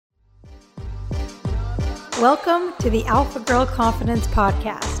Welcome to the Alpha Girl Confidence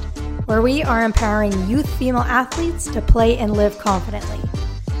Podcast, where we are empowering youth female athletes to play and live confidently.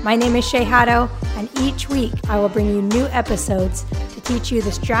 My name is Shay Haddo, and each week I will bring you new episodes to teach you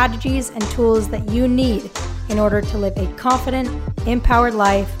the strategies and tools that you need in order to live a confident, empowered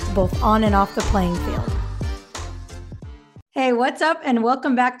life both on and off the playing field. Hey, what's up? And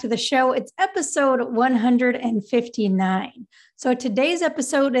welcome back to the show. It's episode 159. So today's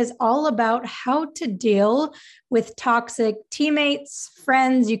episode is all about how to deal with toxic teammates,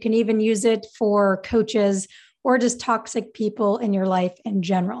 friends. You can even use it for coaches or just toxic people in your life in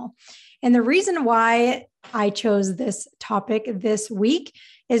general. And the reason why I chose this topic this week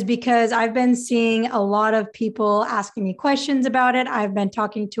is because I've been seeing a lot of people asking me questions about it. I've been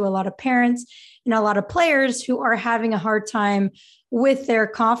talking to a lot of parents and a lot of players who are having a hard time with their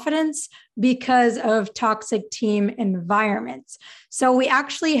confidence because of toxic team environments. So we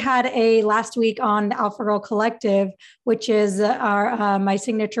actually had last week on the Alpha Girl Collective, which is my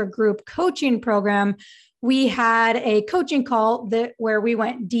signature group coaching program. We had a coaching call where we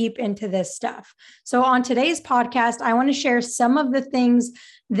went deep into this stuff. So on today's podcast, I want to share some of the things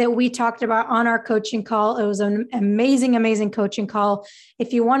that we talked about on our coaching call. It was an amazing, amazing coaching call.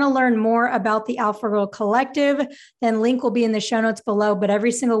 If you want to learn more about the Alpha Girl Collective, then link will be in the show notes below. But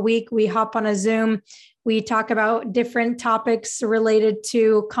every single week we hop on a Zoom. We talk about different topics related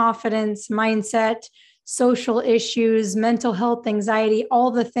to confidence, mindset, social issues, mental health, anxiety, all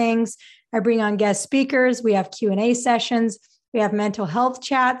the things. I bring on guest speakers. We have Q&A sessions. We have mental health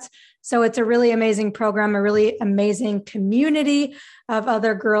chats. So it's a really amazing program, a really amazing community of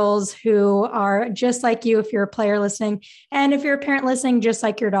other girls who are just like you if you're a player listening, and if you're a parent listening, just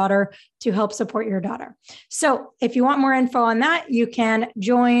like your daughter, to help support your daughter. So if you want more info on that, you can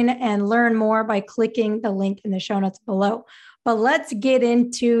join and learn more by clicking the link in the show notes below. But let's get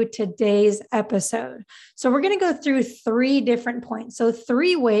into today's episode. So we're going to go through 3 different points. So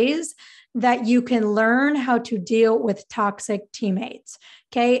 3 ways that you can learn how to deal with toxic teammates.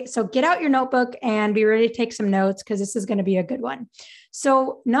 Okay, so get out your notebook and be ready to take some notes because this is going to be a good one.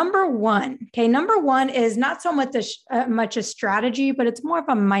 So number one is not so much a strategy, but it's more of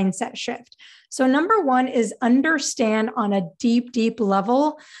a mindset shift. So number 1 is understand on a deep, deep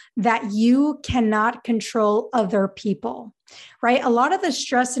level that you cannot control other people, right? A lot of the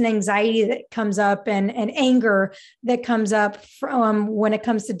stress and anxiety that comes up and anger that comes up from when it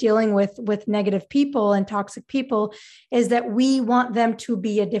comes to dealing with negative people and toxic people is that we want them to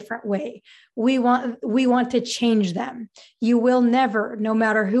be a different way. We want to change them. You will never, no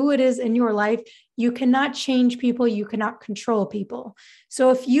matter who it is in your life, you cannot change people. You cannot control people. So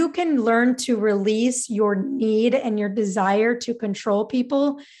if you can learn to release your need and your desire to control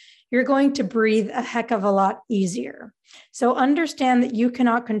people, you're going to breathe a heck of a lot easier. So understand that you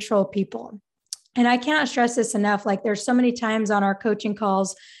cannot control people. And I cannot stress this enough. Like there's so many times on our coaching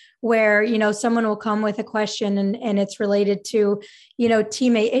calls where, someone will come with a question and it's related to,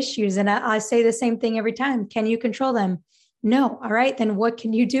 teammate issues. And I say the same thing every time. Can you control them? No. All right. Then what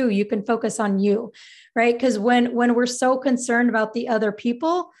can you do? You can focus on you, right? Because when we're so concerned about the other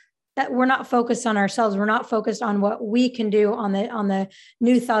people, that we're not focused on ourselves. We're not focused on what we can do, on the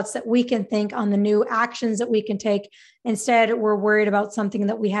new thoughts that we can think, on the new actions that we can take. Instead, we're worried about something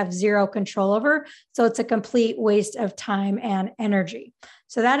that we have zero control over. So it's a complete waste of time and energy.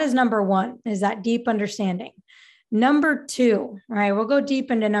 So that is number 1, is that deep understanding. Number 2, all right, we'll go deep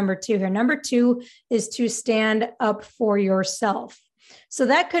into number 2 here. Number 2 is to stand up for yourself. So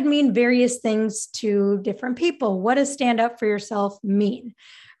that could mean various things to different people. What does stand up for yourself mean?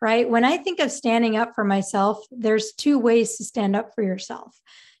 Right? When I think of standing up for myself, there's 2 ways to stand up for yourself.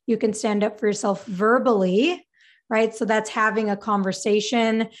 You can stand up for yourself verbally, right? So that's having a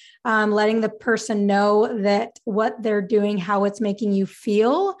conversation, letting the person know that what they're doing, how it's making you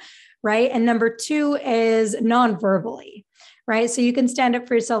feel, right? And number 2 is non-verbally, right? So you can stand up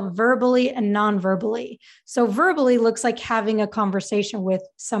for yourself verbally and non-verbally. So verbally looks like having a conversation with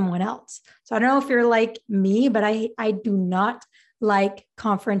someone else. So I don't know if you're like me, but I do not like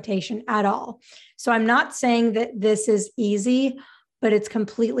confrontation at all. So I'm not saying that this is easy, but it's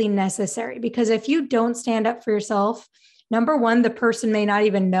completely necessary, because if you don't stand up for yourself, number 1, the person may not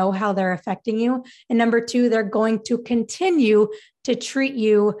even know how they're affecting you. And number 2, they're going to continue to treat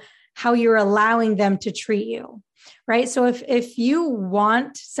you how you're allowing them to treat you, right? So if you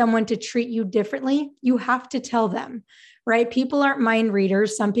want someone to treat you differently, you have to tell them, right? People aren't mind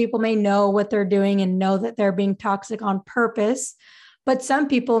readers. Some people may know what they're doing and know that they're being toxic on purpose, but some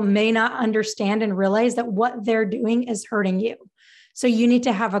people may not understand and realize that what they're doing is hurting you. So you need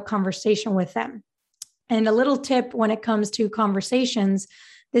to have a conversation with them. And a little tip when it comes to conversations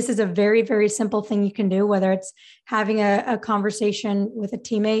This is a very, very simple thing you can do, whether it's having a conversation with a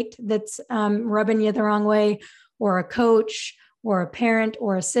teammate that's rubbing you the wrong way, or a coach, or a parent,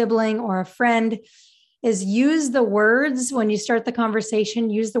 or a sibling, or a friend, is use the words when you start the conversation,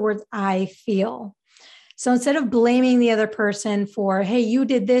 use the words I feel. So instead of blaming the other person for, hey, you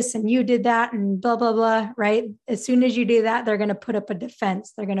did this and you did that and blah, blah, blah, right? As soon as you do that, they're going to put up a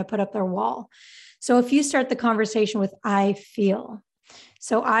defense. They're going to put up their wall. So if you start the conversation with I feel.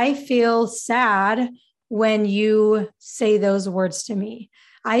 So I feel sad when you say those words to me.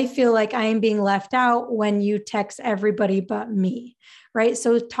 I feel like I am being left out when you text everybody but me, right?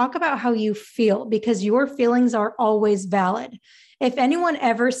 So talk about how you feel, because your feelings are always valid. If anyone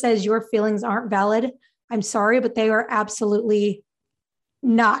ever says your feelings aren't valid, I'm sorry, but they are absolutely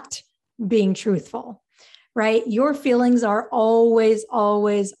not being truthful, right? Your feelings are always,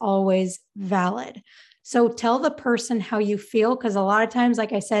 always, always valid. So tell the person how you feel, because a lot of times,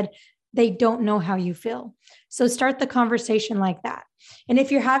 like I said, they don't know how you feel. So start the conversation like that. And if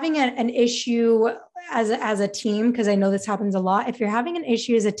you're having an issue as a team, because I know this happens a lot, if you're having an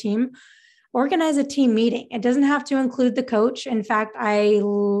issue as a team, organize a team meeting. It doesn't have to include the coach. In fact,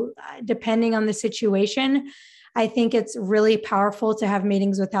 depending on the situation, I think it's really powerful to have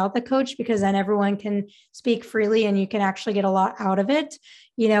meetings without the coach, because then everyone can speak freely and you can actually get a lot out of it.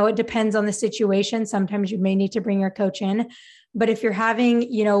 It depends on the situation. Sometimes you may need to bring your coach in. But if you're having,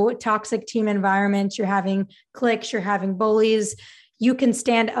 toxic team environments, you're having cliques, you're having bullies, you can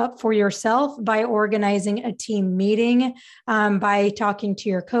stand up for yourself by organizing a team meeting, by talking to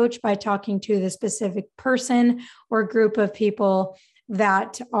your coach, by talking to the specific person or group of people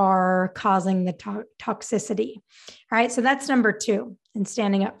that are causing the toxicity. All right. So that's number 2, in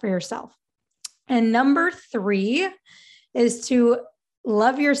standing up for yourself. And number 3 is to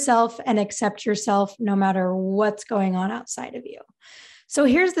love yourself and accept yourself no matter what's going on outside of you. So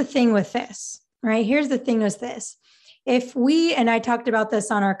here's the thing with this, right? Here's the thing with this. And I talked about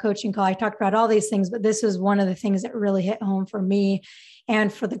this on our coaching call, I talked about all these things, but this was one of the things that really hit home for me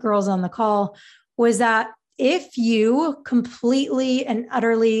and for the girls on the call, was that if you completely and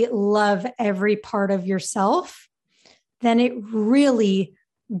utterly love every part of yourself, then it really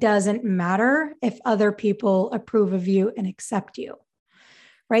doesn't matter if other people approve of you and accept you,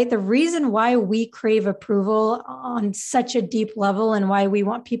 right? The reason why we crave approval on such a deep level and why we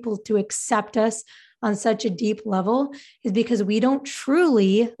want people to accept us on such a deep level is because we don't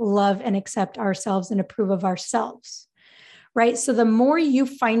truly love and accept ourselves and approve of ourselves, right? So the more you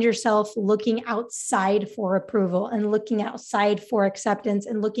find yourself looking outside for approval and looking outside for acceptance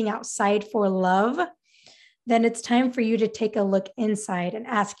and looking outside for love, then it's time for you to take a look inside and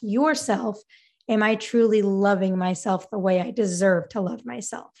ask yourself, am I truly loving myself the way I deserve to love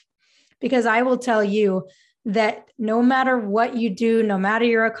myself? Because I will tell you that no matter what you do, no matter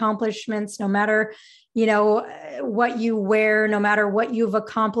your accomplishments, no matter, what you wear, no matter what you've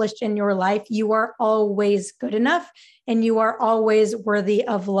accomplished in your life, you are always good enough and you are always worthy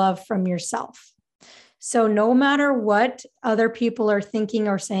of love from yourself. So no matter what other people are thinking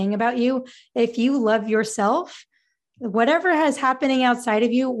or saying about you, if you love yourself, whatever is happening outside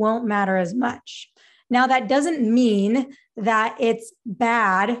of you won't matter as much. Now, that doesn't mean that it's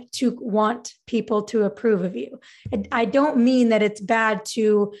bad to want people to approve of you. I don't mean that it's bad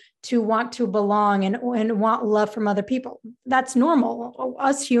to want to belong and want love from other people. That's normal.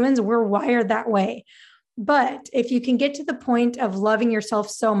 Us humans, we're wired that way. But if you can get to the point of loving yourself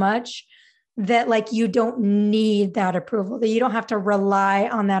so much that you don't need that approval, that you don't have to rely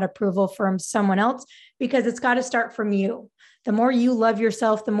on that approval from someone else, because it's got to start from you. The more you love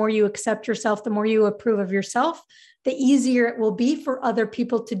yourself, the more you accept yourself, the more you approve of yourself, the easier it will be for other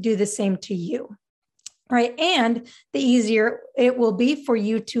people to do the same to you, right? And the easier it will be for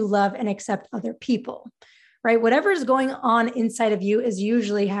you to love and accept other people, right? Whatever is going on inside of you is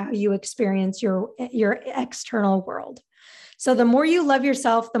usually how you experience your external world. So the more you love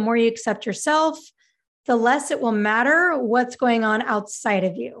yourself, the more you accept yourself, the less it will matter what's going on outside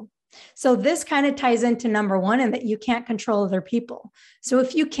of you. So this kind of ties into number 1, in that you can't control other people. So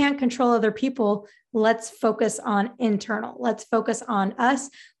if you can't control other people, let's focus on internal. Let's focus on us.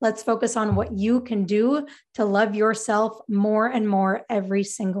 Let's focus on what you can do to love yourself more and more every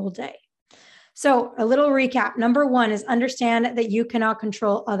single day. So a little recap. Number 1 is understand that you cannot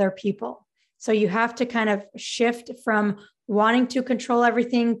control other people. So you have to kind of shift from wanting to control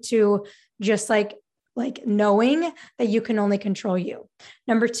everything to just like knowing that you can only control you.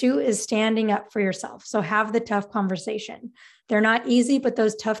 Number 2 is standing up for yourself. So have the tough conversation. They're not easy, but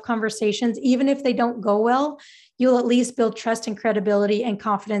those tough conversations, even if they don't go well, you'll at least build trust and credibility and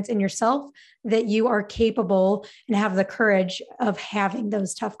confidence in yourself that you are capable and have the courage of having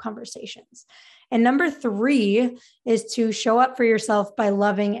those tough conversations. And number 3 is to show up for yourself by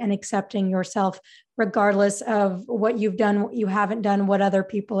loving and accepting yourself, regardless of what you've done, what you haven't done, what other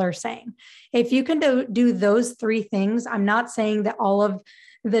people are saying. If you can do those 3 things, I'm not saying that all of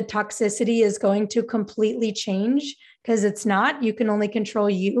the toxicity is going to completely change, because it's not. You can only control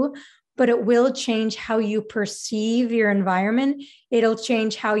you, but it will change how you perceive your environment. It'll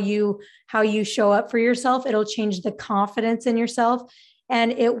change how you show up for yourself. It'll change the confidence in yourself.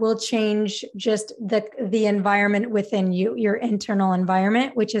 And it will change just the environment within you, your internal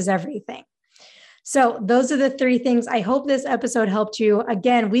environment, which is everything. So those are the 3 things. I hope this episode helped you.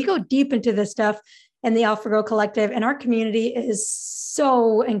 Again, we go deep into this stuff in the Alpha Girl Collective, and our community is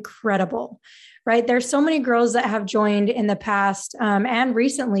so incredible, right? There's so many girls that have joined in the past and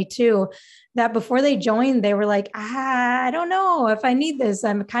recently too, that before they joined, they were like, I don't know if I need this.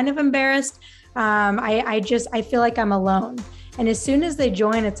 I'm kind of embarrassed. I feel like I'm alone. And as soon as they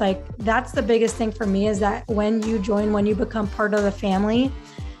join, it's like, that's the biggest thing for me, is that when you join, when you become part of the family,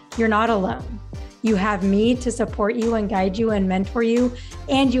 you're not alone. You have me to support you and guide you and mentor you.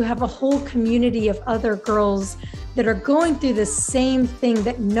 And you have a whole community of other girls that are going through the same thing,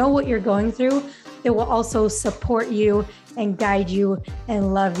 that know what you're going through, that will also support you and guide you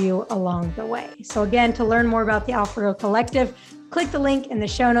and love you along the way. So again, to learn more about the Alpha Girl Collective, click the link in the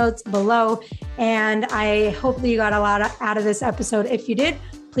show notes below. And I hope that you got a lot out of this episode. If you did,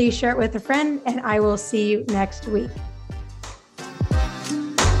 please share it with a friend, and I will see you next week.